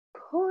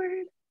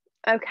record.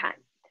 Okay,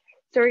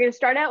 so we're gonna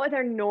start out with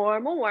our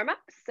normal warm-up.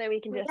 So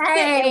we can just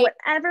sit in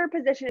whatever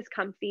position is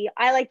comfy.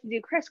 I like to do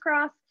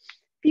crisscross.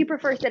 If you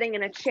prefer sitting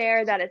in a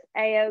chair, that is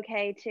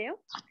a-okay too.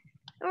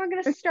 And we're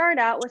gonna start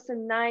out with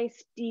some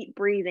nice deep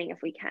breathing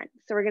if we can.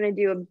 So we're gonna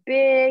do a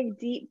big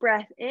deep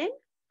breath in. And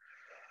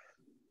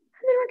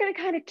then we're gonna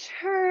kind of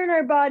turn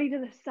our body to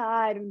the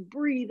side and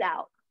breathe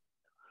out.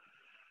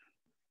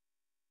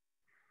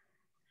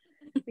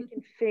 We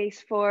can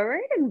face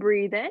forward and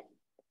breathe in.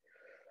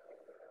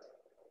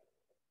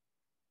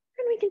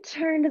 And we can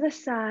turn to the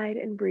side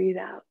and breathe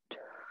out.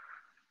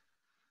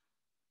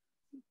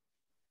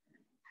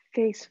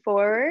 Face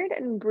forward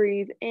and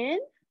breathe in.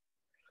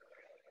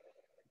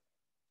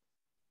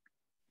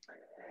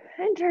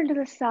 And turn to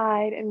the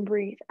side and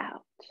breathe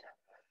out.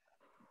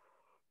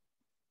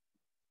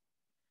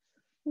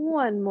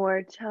 One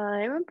more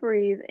time,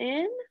 breathe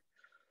in.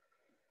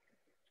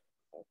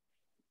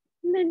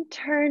 And then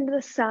turn to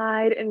the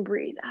side and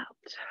breathe out.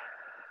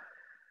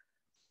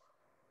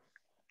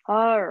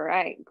 All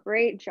right,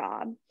 great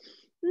job.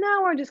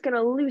 Now we're just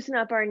gonna loosen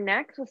up our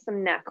necks with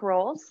some neck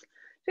rolls.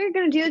 So what you're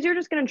gonna do is you're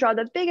just gonna draw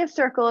the biggest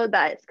circle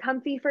that is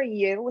comfy for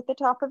you with the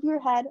top of your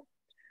head.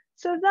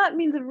 So if that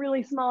means a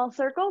really small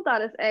circle,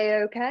 that is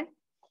a-okay. And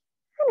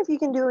if you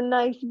can do a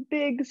nice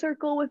big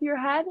circle with your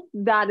head,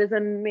 that is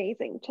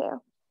amazing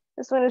too.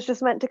 This one is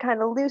just meant to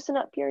kind of loosen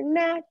up your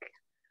neck,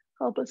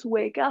 help us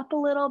wake up a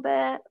little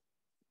bit.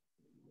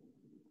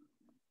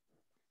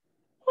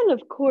 And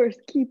of course,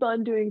 keep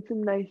on doing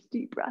some nice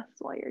deep breaths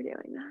while you're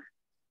doing that.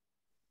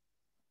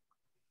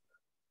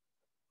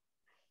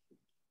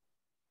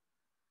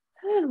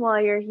 And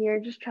while you're here,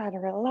 just try to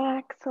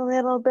relax a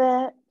little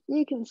bit.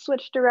 You can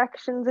switch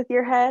directions with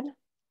your head if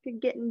you're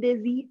getting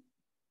dizzy.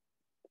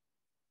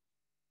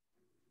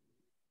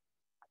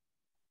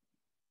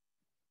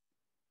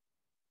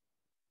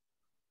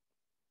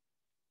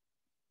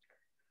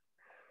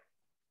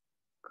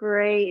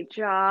 Great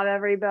job,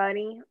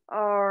 everybody.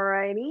 All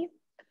righty.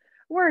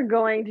 We're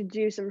going to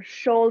do some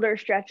shoulder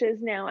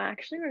stretches now,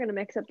 actually. We're gonna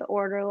mix up the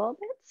order a little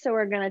bit. So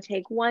we're gonna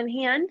take one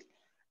hand,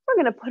 we're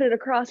gonna put it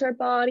across our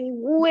body,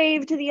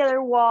 wave to the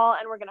other wall,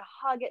 and we're gonna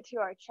hug it to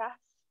our chest,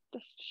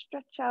 just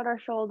stretch out our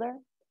shoulder.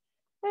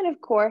 And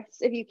of course,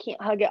 if you can't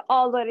hug it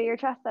all the way to your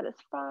chest, that is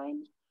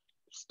fine.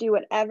 Just do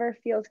whatever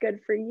feels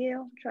good for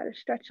you. Try to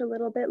stretch a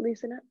little bit,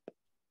 loosen up.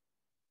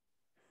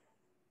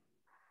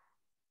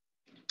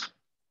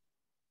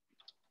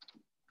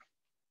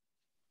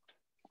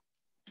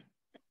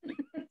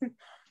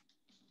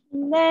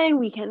 And then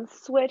we can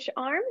switch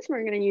arms.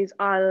 We're gonna use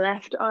our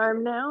left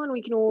arm now, and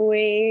we can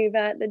wave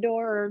at the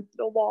door or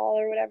the wall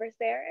or whatever's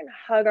there and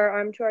hug our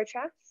arm to our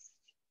chest.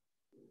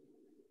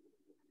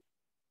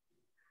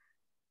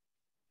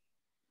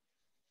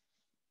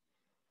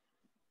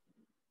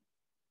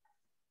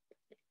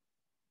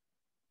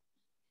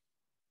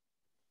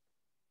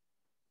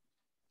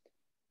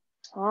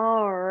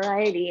 All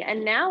righty,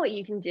 and now what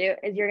you can do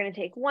is you're gonna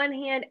take one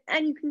hand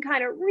and you can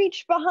kind of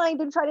reach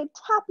behind and try to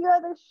tap your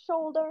other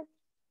shoulder.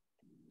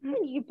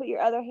 And you can put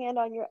your other hand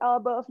on your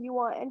elbow if you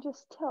want and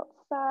just tilt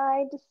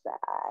side to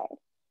side.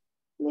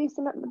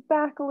 Loosen up the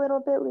back a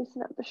little bit,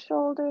 loosen up the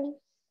shoulders.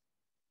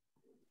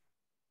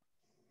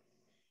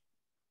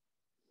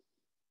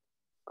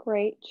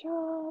 Great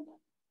job.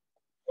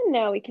 And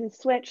now we can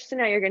switch. So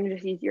now you're gonna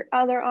just use your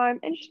other arm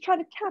and just try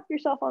to tap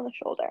yourself on the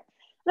shoulder.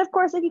 And of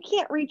course, if you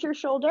can't reach your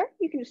shoulder,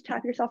 you can just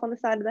tap yourself on the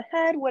side of the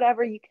head,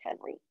 whatever you can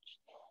reach.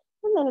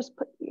 And then just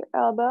put your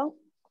elbow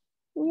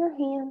and your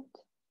hand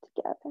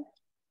together.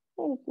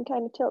 And you can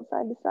kind of tilt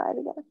side to side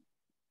again.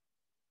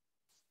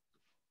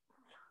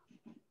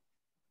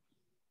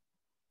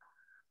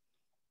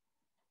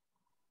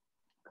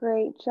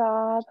 Great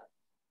job.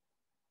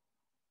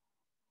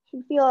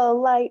 Should feel a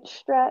light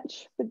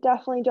stretch, but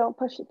definitely don't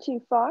push it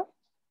too far.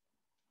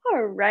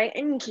 All right,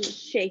 and you can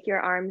shake your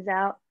arms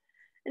out.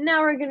 And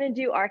now we're gonna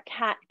do our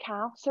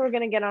cat-cow. So we're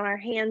gonna get on our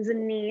hands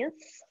and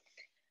knees.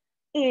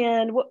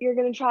 And what you're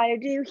gonna try to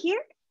do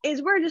here is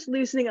we're just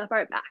loosening up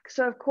our back.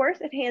 So of course,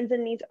 if hands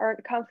and knees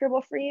aren't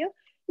comfortable for you,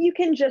 you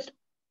can just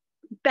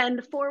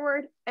bend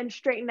forward and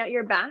straighten out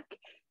your back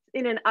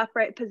in an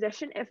upright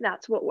position if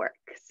that's what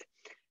works.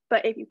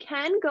 But if you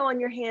can, go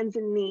on your hands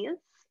and knees.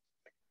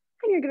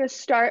 And you're gonna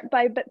start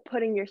by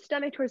putting your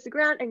stomach towards the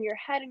ground and your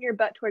head and your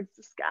butt towards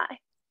the sky.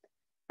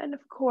 And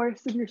of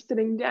course, if you're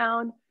sitting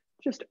down,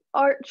 just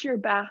arch your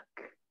back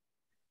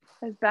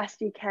as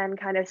best you can,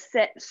 kind of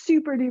sit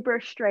super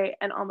duper straight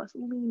and almost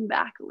lean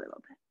back a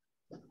little bit.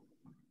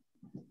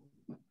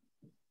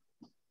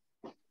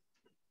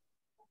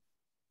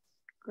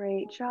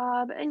 Great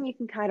job. And you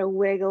can kind of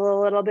wiggle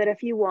a little bit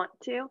if you want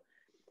to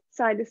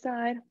side,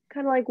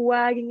 kind of like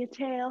wagging a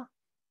tail.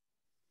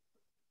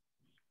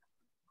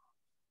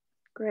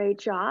 Great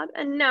job.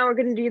 And now we're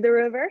going to do the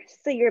reverse.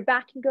 So your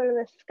back can go to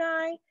the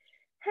sky,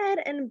 head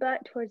and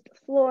butt towards the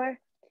floor.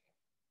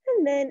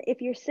 And then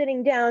if you're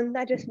sitting down,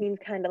 that just means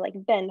kind of like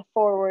bend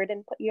forward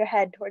and put your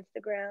head towards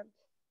the ground.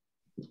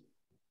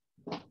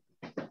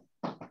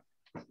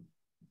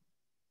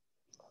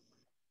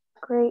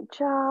 Great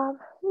job.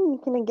 You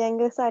can again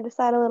go side to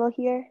side a little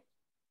here.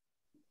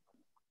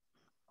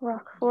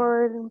 Rock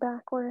forward and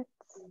backwards.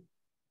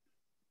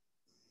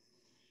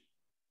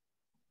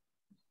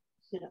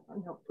 Sit up.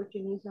 No, put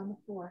your knees on the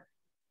floor.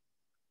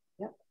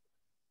 Yep.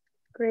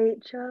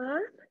 Great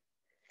job.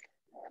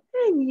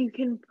 And you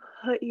can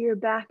put your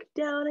back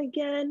down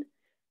again.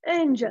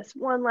 And just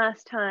one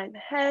last time,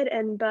 head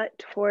and butt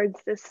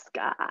towards the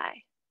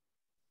sky.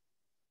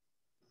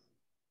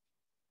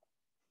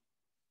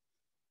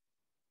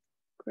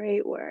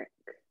 Great work.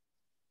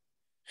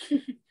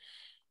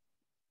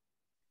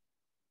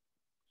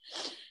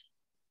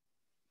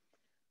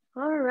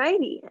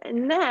 Alrighty,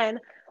 and then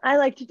I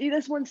like to do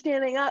this one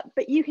standing up,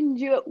 but you can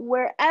do it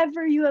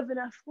wherever you have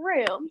enough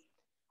room.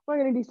 We're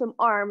gonna do some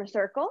arm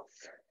circles.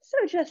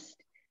 So just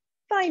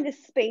find a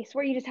space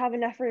where you just have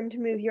enough room to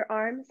move your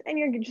arms, and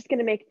you're just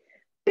gonna make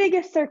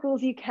biggest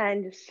circles you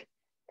can. Just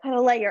kind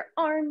of let your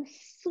arms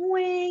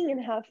swing and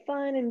have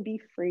fun and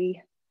be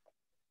free.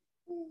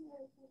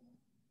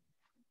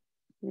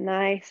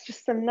 Nice,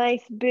 just some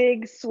nice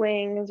big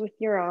swings with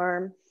your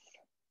arms.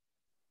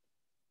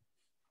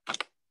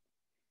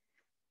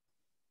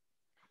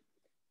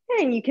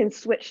 And you can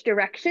switch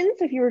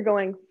directions. If you were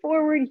going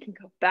forward, you can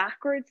go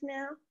backwards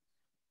now.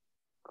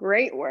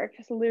 Great work,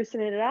 just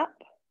loosening it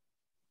up.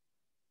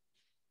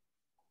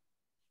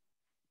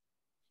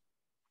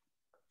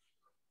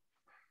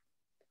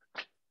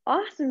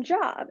 Awesome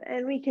job.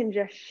 And we can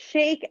just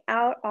shake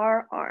out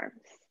our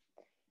arms.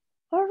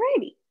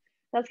 Alrighty,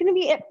 that's gonna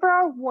be it for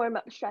our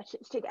warm-up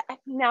stretches today.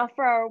 Now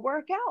for our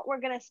workout,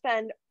 we're gonna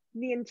spend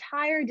the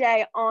entire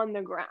day on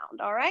the ground,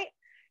 all right?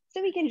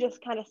 So we can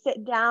just kind of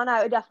sit down.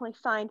 I would definitely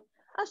find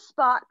a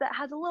spot that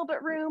has a little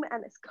bit room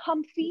and is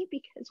comfy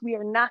because we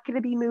are not gonna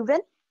be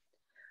moving.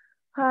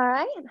 All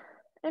right,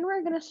 and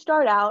we're gonna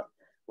start out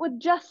with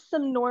just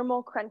some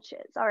normal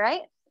crunches, all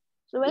right?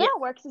 So the way that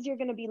works is you're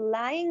gonna be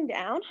lying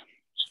down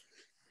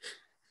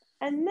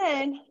and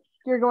then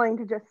you're going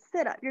to just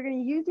sit up. You're gonna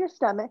use your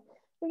stomach.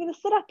 You're gonna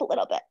sit up a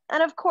little bit.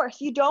 And of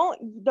course, you're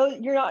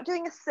not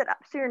doing a sit up,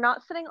 so you're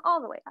not sitting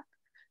all the way up.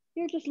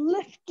 You're just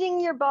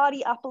lifting your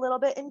body up a little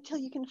bit until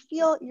you can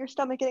feel your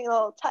stomach getting a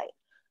little tight.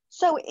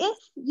 So if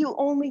you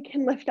only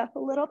can lift up a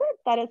little bit,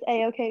 that is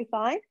a-okay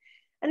fine.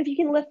 And if you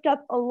can lift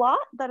up a lot,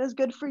 that is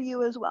good for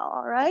you as well,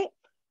 all right?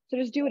 So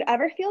just do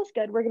whatever feels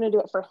good. We're gonna do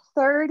it for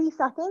 30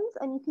 seconds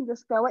and you can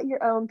just go at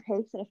your own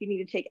pace. And if you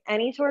need to take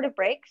any sort of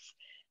breaks,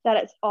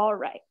 that is all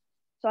right.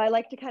 So I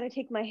like to kind of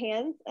take my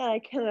hands and I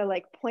kind of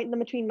like point them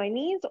between my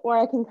knees, or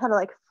I can kind of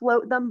like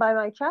float them by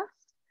my chest,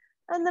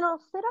 and then I'll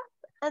sit up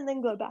and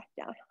then go back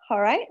down. All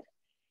right.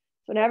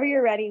 So whenever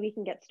you're ready, we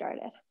can get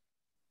started.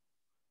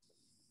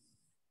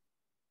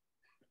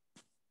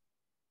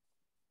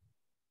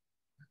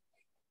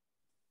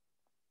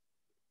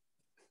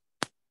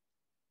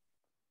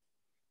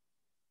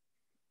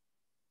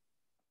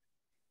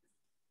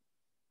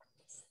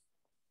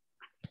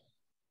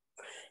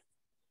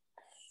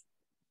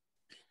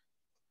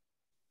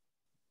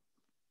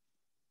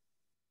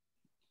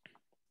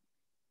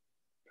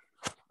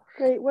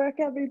 Great work,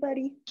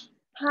 everybody.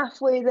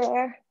 Halfway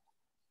there.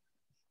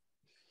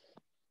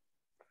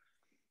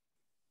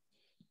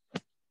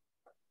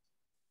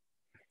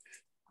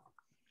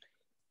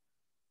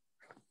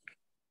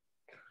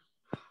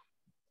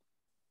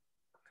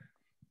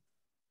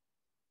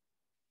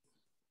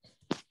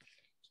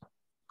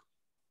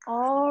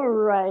 All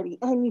righty,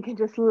 and you can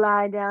just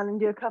lie down and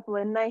do a couple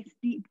of nice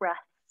deep breaths.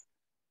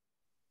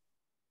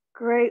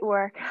 Great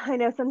work. I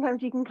know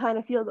sometimes you can kind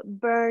of feel the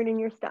burn in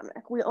your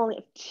stomach. We only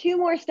have 2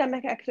 more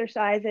stomach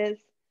exercises.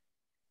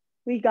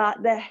 We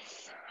got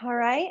this, all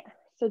right?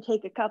 So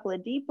take a couple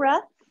of deep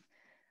breaths,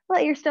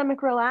 let your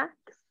stomach relax.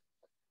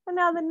 And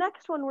now the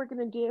next one we're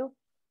gonna do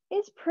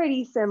is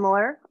pretty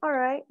similar, all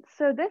right?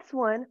 So this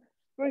one,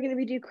 we're gonna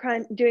be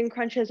doing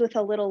crunches with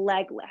a little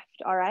leg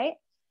lift, all right?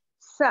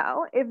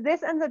 So if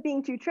this ends up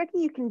being too tricky,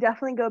 you can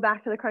definitely go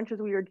back to the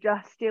crunches we were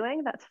just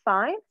doing, that's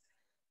fine.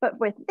 But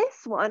with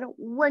this one,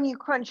 when you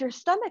crunch your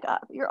stomach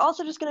up, you're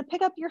also just gonna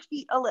pick up your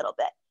feet a little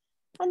bit.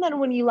 And then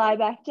when you lie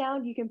back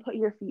down, you can put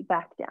your feet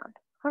back down,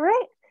 all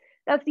right?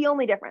 That's the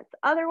only difference.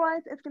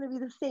 Otherwise, it's gonna be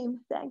the same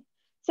thing.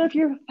 So if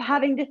you're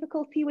having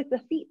difficulty with the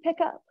feet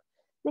pickup,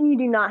 then you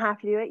do not have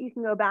to do it. You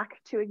can go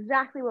back to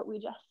exactly what we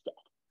just did,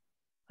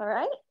 all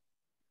right?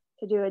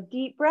 So do a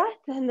deep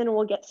breath and then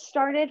we'll get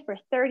started for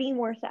 30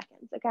 more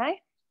seconds,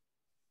 okay?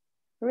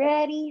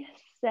 Ready,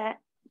 set,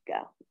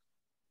 go.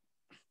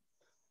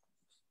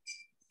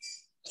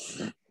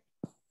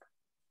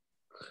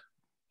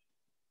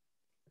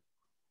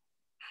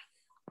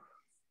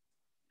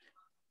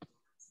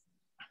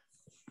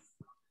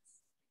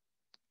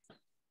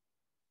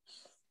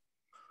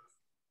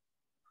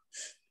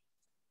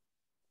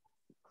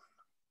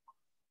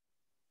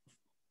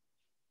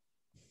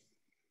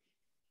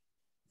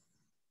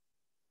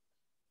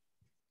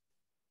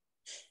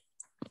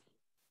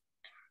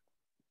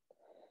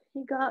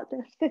 You got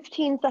this,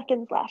 15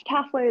 seconds left,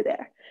 halfway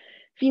there.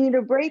 If you need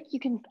a break, you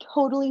can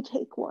totally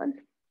take one.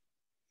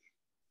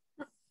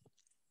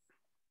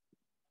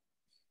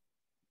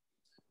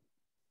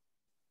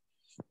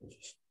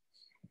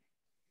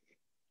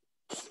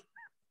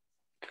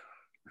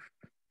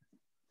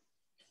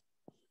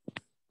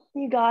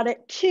 You got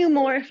it. 2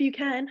 more if you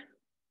can.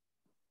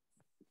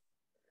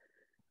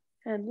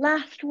 And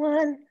last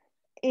one,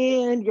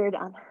 and you're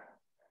done.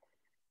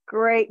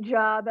 Great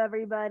job,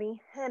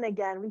 everybody. And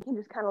again, we can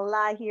just kind of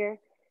lie here,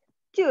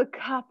 do a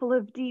couple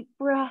of deep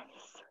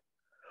breaths.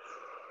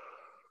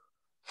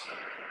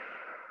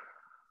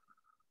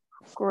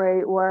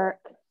 Great work.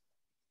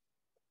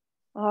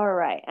 All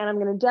right, and I'm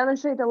gonna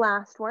demonstrate the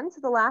last one.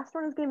 So the last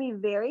one is gonna be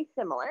very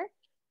similar,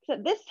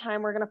 except this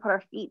time we're gonna put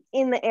our feet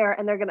in the air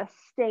and they're gonna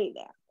stay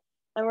there.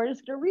 And we're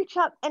just gonna reach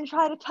up and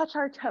try to touch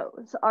our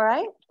toes, all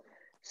right?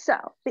 So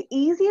the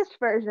easiest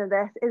version of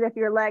this is if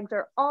your legs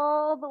are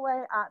all the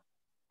way up,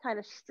 kind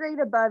of straight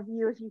above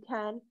you if you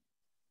can,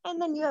 and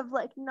then you have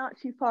like not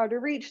too far to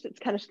reach that's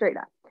kind of straight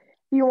up.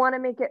 If you wanna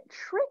make it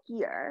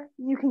trickier,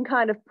 you can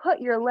kind of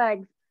put your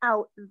legs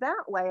out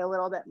that way a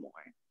little bit more,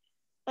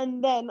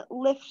 and then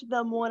lift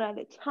them one at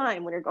a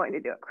time when you're going to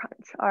do a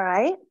crunch, all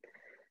right?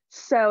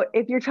 So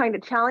if you're trying to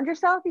challenge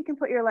yourself, you can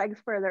put your legs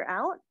further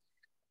out.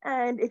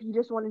 And if you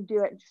just want to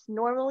do it just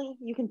normally,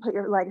 you can put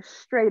your legs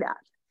straight up.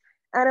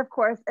 And of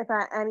course, if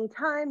at any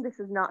time this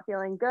is not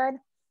feeling good,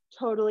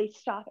 totally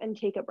stop and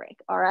take a break,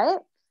 all right?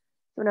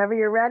 So whenever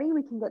you're ready,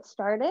 we can get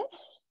started.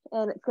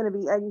 And it's gonna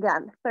be,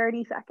 again,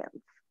 30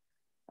 seconds.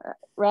 All right,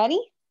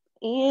 ready?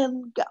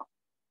 And go.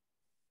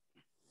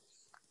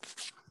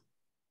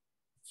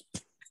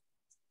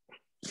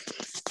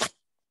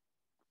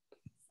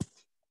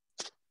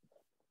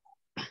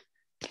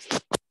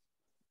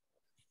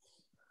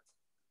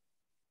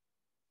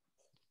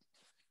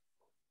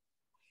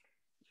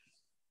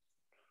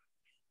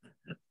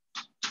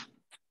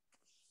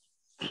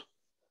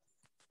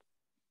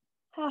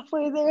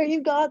 Halfway there,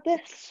 you got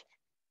this.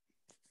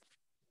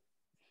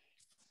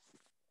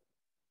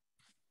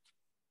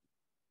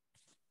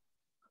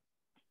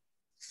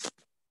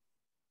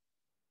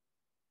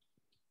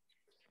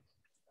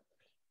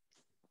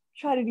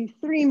 Try to do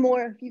 3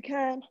 more if you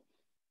can.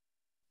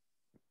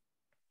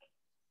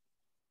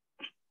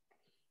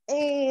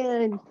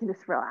 And you can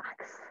just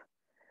relax.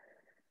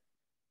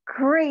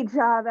 Great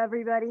job,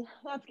 everybody.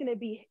 That's gonna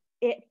be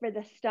it for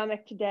the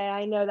stomach today.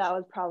 I know that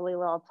was probably a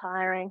little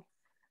tiring.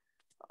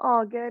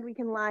 All good, we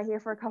can lie here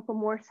for a couple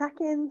more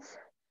seconds.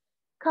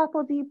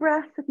 Couple deep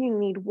breaths. If you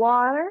need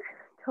water,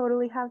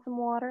 totally have some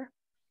water.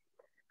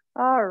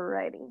 All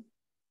righty.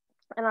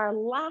 And our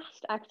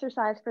last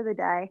exercise for the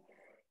day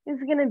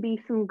is gonna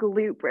be some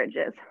glute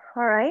bridges.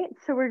 All right,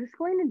 so we're just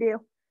going to do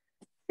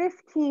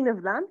 15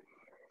 of them.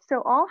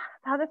 So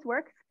how this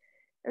works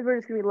is we're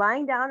just gonna be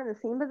lying down in the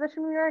same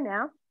position we are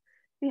now.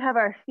 We have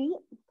our feet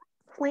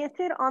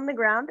planted on the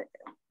ground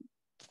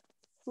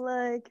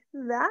like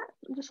that,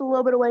 just a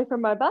little bit away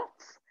from our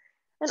butts.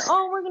 And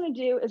all we're gonna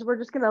do is we're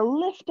just gonna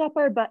lift up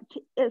our butt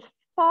as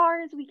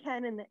far as we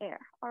can in the air,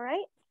 all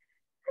right?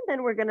 And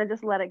then we're gonna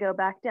just let it go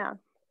back down.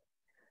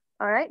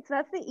 All right, so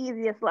that's the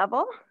easiest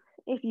level.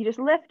 If you just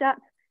lift up,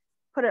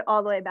 put it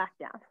all the way back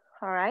down,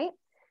 all right?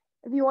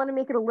 If you wanna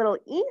make it a little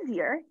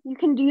easier, you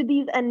can do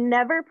these and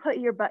never put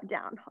your butt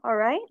down, all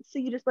right? So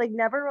you just like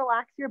never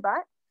relax your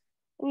butt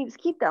and you just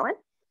keep going.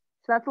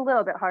 So that's a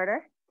little bit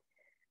harder.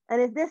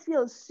 And if this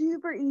feels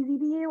super easy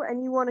to you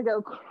and you wanna go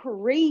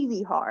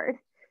crazy hard,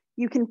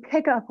 you can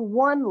pick up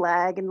one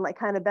leg and like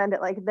kind of bend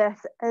it like this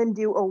and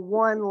do a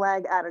one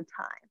leg at a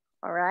time,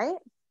 all right?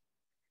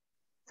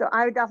 So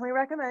I would definitely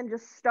recommend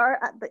just start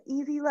at the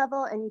easy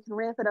level and you can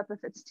ramp it up if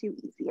it's too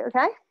easy,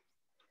 okay?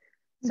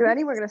 So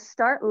ready, we're gonna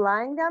start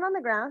lying down on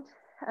the ground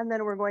and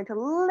then we're going to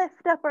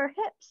lift up our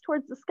hips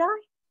towards the sky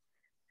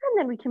and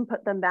then we can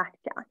put them back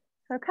down,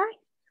 okay?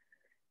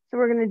 So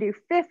we're gonna do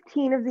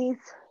 15 of these.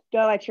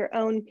 Go at your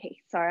own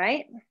pace, all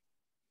right?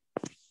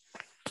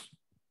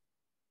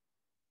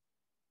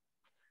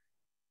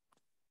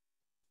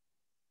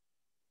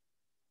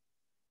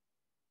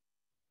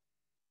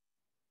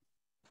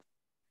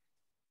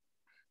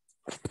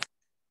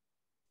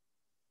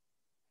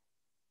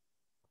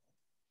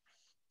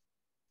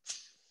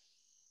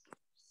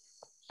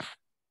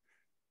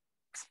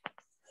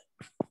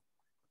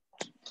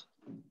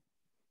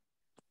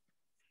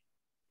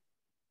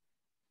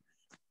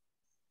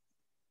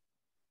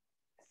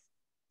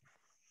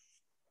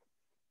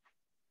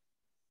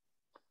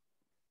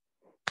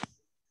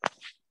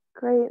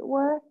 Great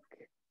work.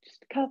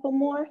 Just a couple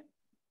more.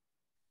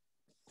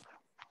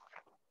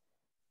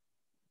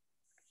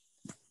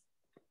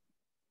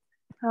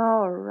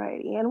 All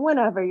righty, and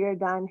whenever you're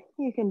done,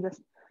 you can just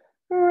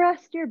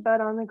rest your butt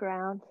on the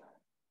ground.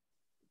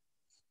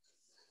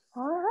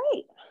 All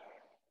right.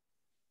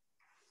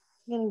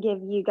 I'm gonna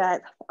give you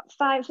guys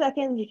 5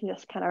 seconds. You can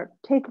just kind of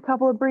take a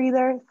couple of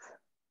breathers.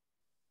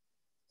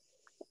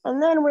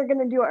 And then we're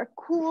gonna do our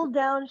cool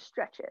down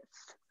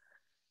stretches.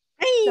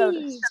 Hey. So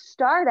to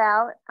start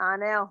out, I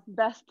know,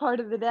 best part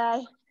of the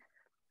day.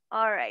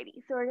 All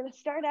righty, so we're gonna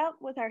start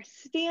out with our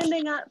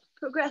standing up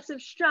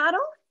progressive straddle.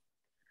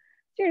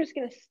 So you're just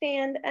gonna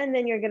stand and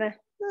then you're gonna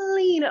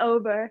lean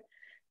over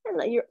and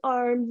let your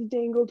arms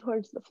dangle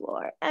towards the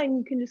floor. And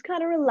you can just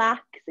kind of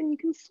relax and you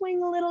can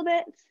swing a little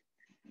bit.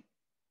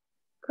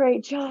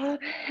 Great job.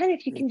 And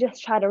if you can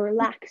just try to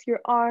relax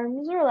your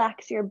arms,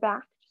 relax your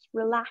back, just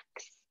relax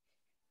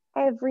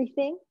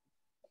everything.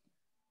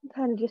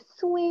 Kind of just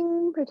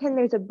swing, pretend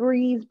there's a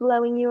breeze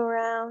blowing you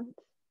around.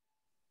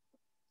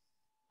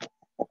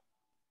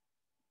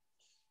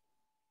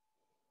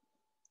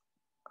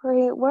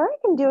 Great work,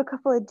 and do a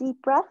couple of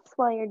deep breaths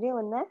while you're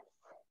doing this.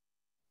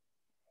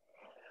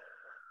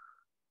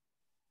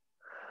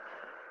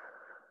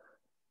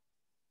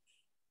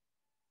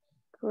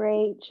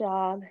 Great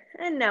job.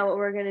 And now what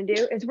we're gonna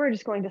do is we're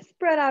just going to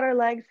spread out our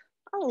legs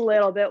a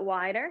little bit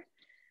wider.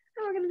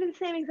 And we're gonna do the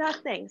same exact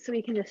thing. So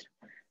we can just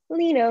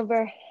lean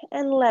over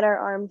and let our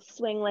arms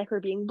swing like we're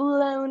being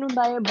blown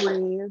by a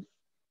breeze.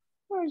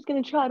 We're just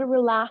gonna try to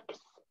relax.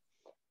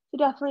 So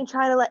definitely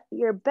try to let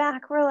your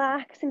back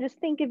relax and just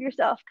think of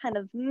yourself kind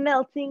of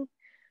melting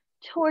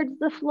towards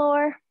the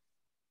floor.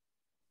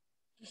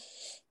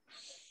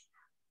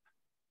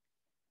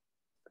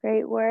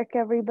 Great work,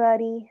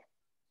 everybody.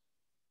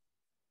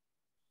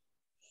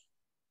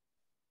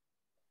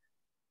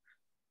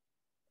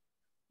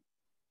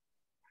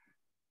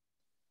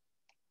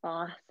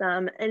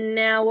 Awesome. And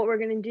now what we're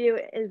gonna do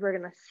is we're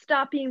gonna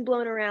stop being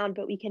blown around,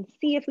 but we can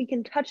see if we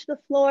can touch the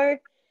floor.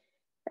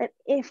 And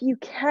if you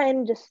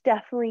can, just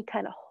definitely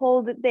kind of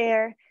hold it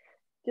there.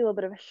 Do a little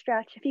bit of a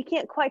stretch. If you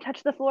can't quite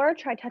touch the floor,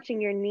 try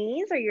touching your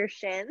knees or your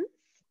shins.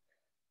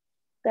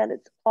 That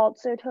is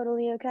also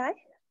totally okay.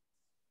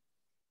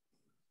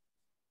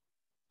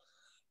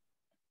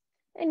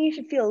 And you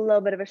should feel a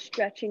little bit of a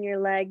stretch in your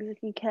legs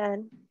if you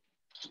can.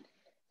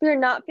 If you're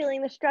not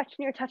feeling the stretch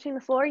and you're touching the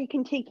floor, you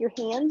can take your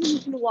hands and you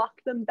can walk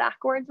them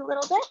backwards a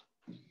little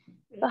bit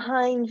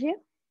behind you.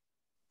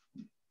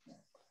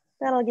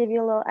 That'll give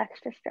you a little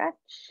extra stretch.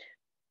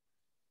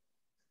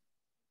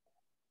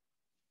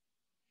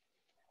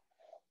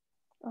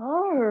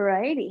 All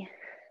righty,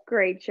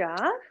 great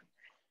job.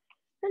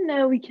 And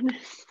now we can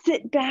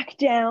sit back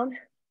down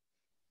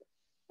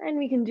and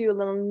we can do a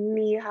little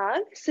knee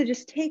hug. So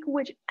just take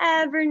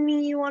whichever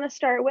knee you want to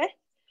start with.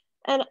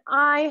 And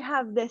I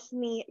have this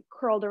knee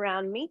curled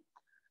around me,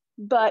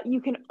 but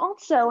you can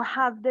also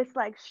have this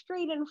leg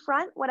straight in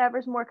front,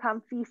 whatever's more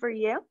comfy for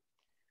you.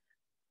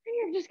 And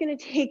you're just gonna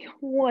take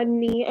one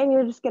knee and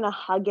you're just gonna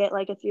hug it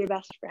like it's your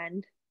best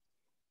friend.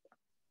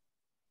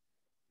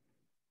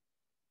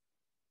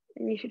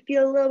 And you should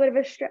feel a little bit of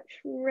a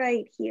stretch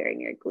right here in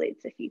your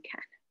glutes if you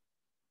can.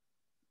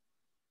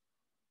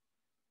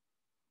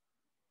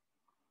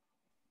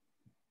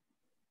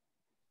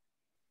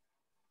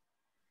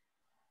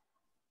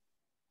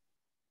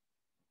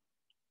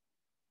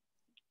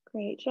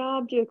 Great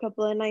job. Do a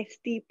couple of nice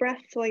deep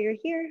breaths while you're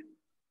here.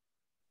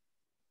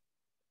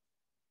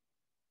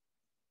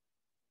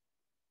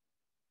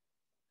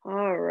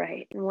 All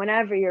right, and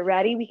whenever you're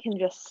ready, we can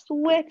just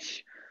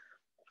switch.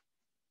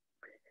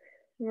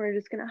 We're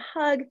just gonna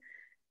hug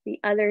the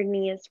other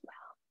knee as well.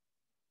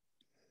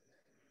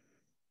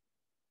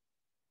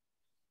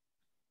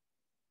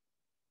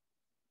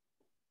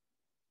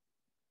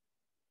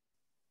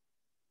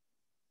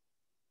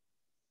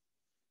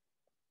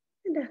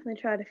 And definitely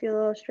try to feel a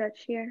little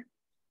stretch here.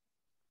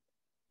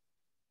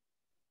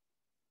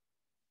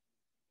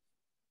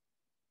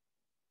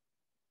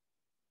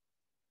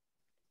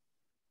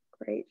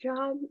 Great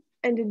job.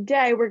 And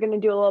today we're gonna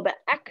do a little bit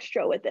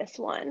extra with this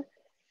one.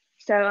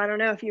 So I don't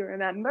know if you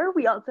remember,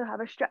 we also have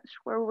a stretch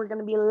where we're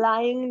gonna be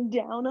lying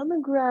down on the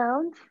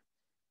ground.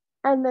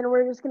 And then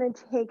we're just gonna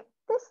take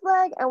this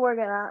leg and we're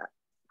gonna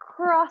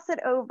cross it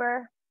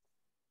over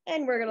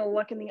and we're gonna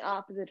look in the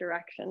opposite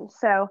direction.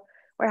 So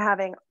we're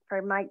having,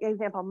 for my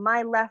example,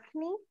 my left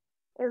knee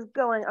is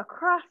going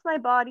across my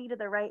body to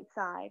the right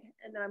side.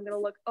 And then I'm gonna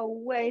look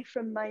away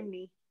from my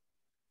knee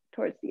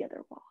towards the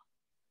other wall.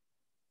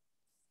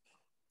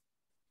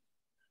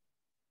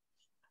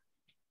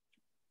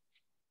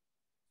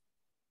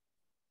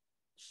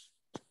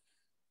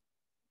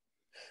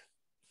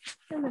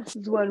 And this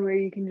is one where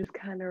you can just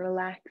kind of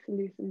relax and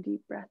do some deep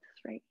breaths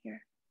right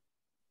here.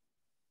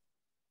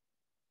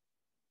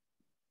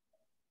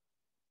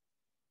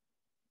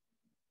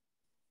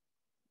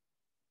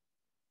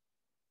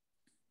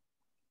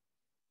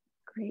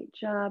 Great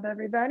job,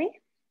 everybody.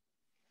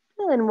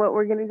 And then what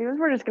we're gonna do is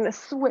we're just gonna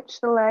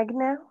switch the leg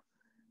now.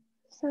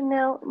 So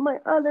now my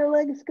other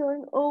leg is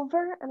going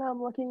over and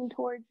I'm looking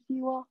towards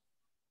you all.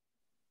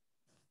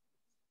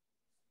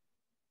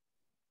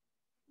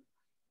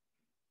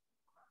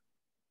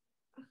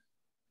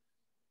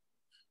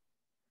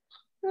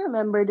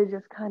 Remember to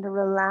just kind of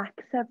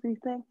relax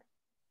everything.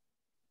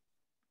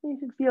 You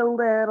should feel a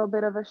little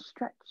bit of a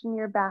stretch in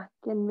your back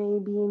and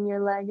maybe in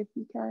your leg if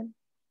you can.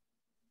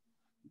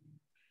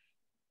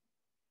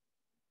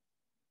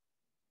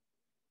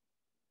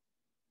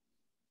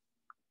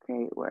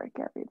 Great work,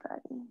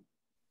 everybody.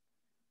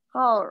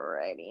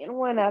 Alrighty, and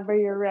whenever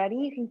you're ready,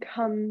 you can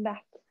come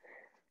back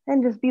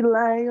and just be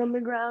lying on the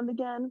ground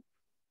again.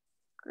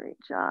 Great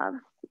job.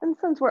 And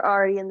since we're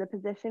already in the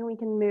position, we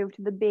can move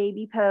to the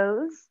baby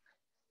pose.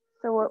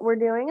 So what we're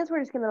doing is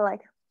we're just gonna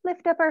like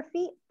lift up our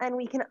feet and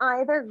we can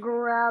either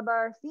grab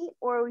our feet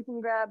or we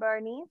can grab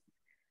our knees.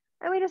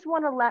 And we just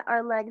want to let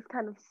our legs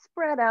kind of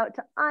spread out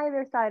to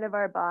either side of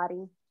our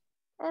body.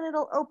 And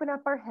it'll open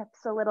up our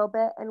hips a little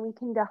bit, and we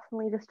can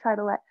definitely just try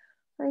to let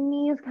our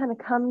knees kind of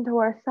come to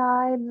our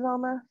sides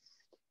almost.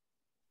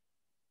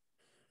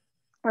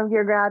 Or if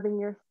you're grabbing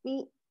your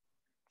feet,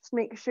 just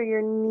make sure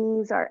your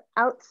knees are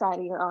outside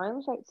of your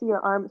arms, right? So your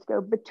arms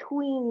go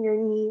between your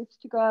knees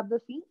to grab the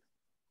feet.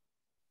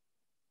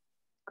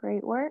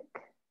 Great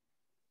work.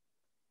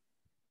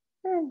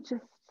 And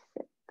just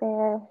sit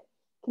there. You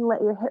can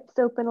let your hips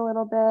open a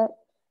little bit.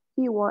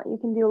 If you want, you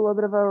can do a little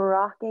bit of a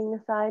rocking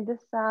side to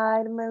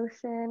side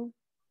motion.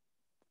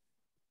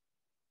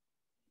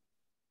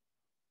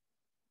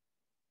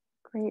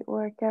 Great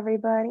work,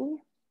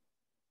 everybody.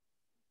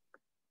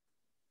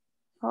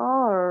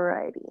 All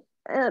righty.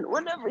 And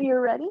whenever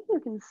you're ready, you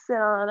can sit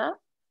on up.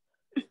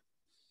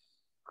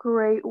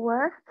 Great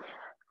work.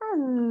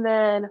 And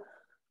then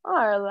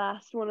our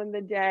last one of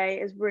the day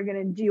is we're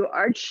gonna do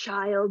our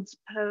child's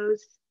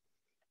pose.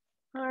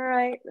 All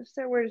right,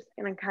 so we're just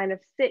gonna kind of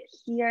sit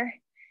here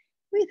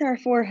with our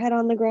forehead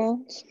on the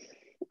ground.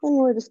 And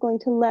we're just going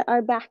to let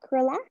our back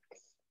relax,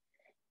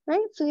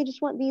 right? So we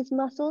just want these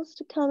muscles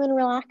to come and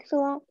relax a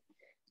lot.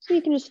 So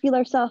we can just feel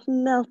ourselves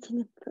melting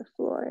into the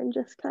floor and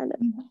just kind of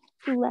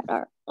let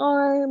our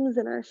arms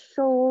and our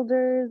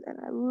shoulders and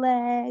our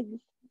legs,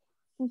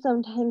 and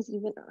sometimes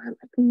even our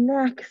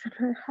necks and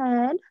our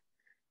head,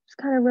 just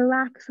kind of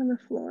relax on the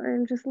floor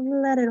and just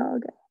let it all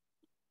go.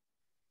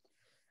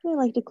 I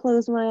like to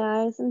close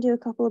my eyes and do a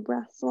couple of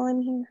breaths while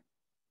I'm here.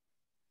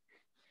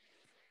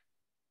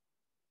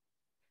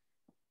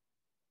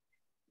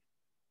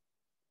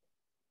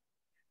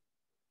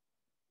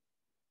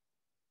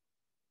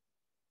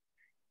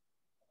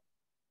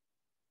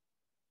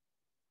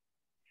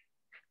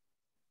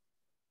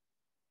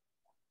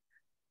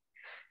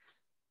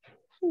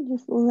 And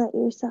just let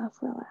yourself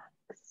relax.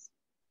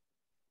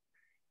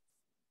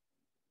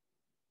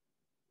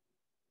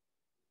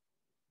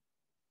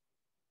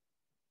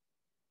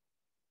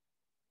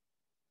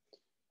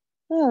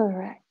 All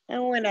right,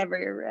 and whenever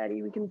you're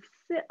ready, we can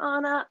sit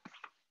on up.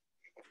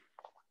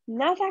 And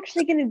that's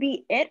actually going to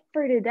be it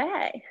for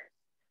today.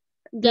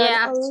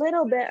 Done a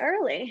little bit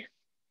early.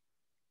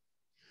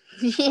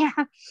 Yeah,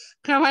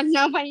 because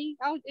nobody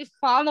else is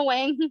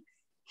following.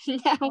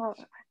 No.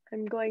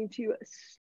 I'm going to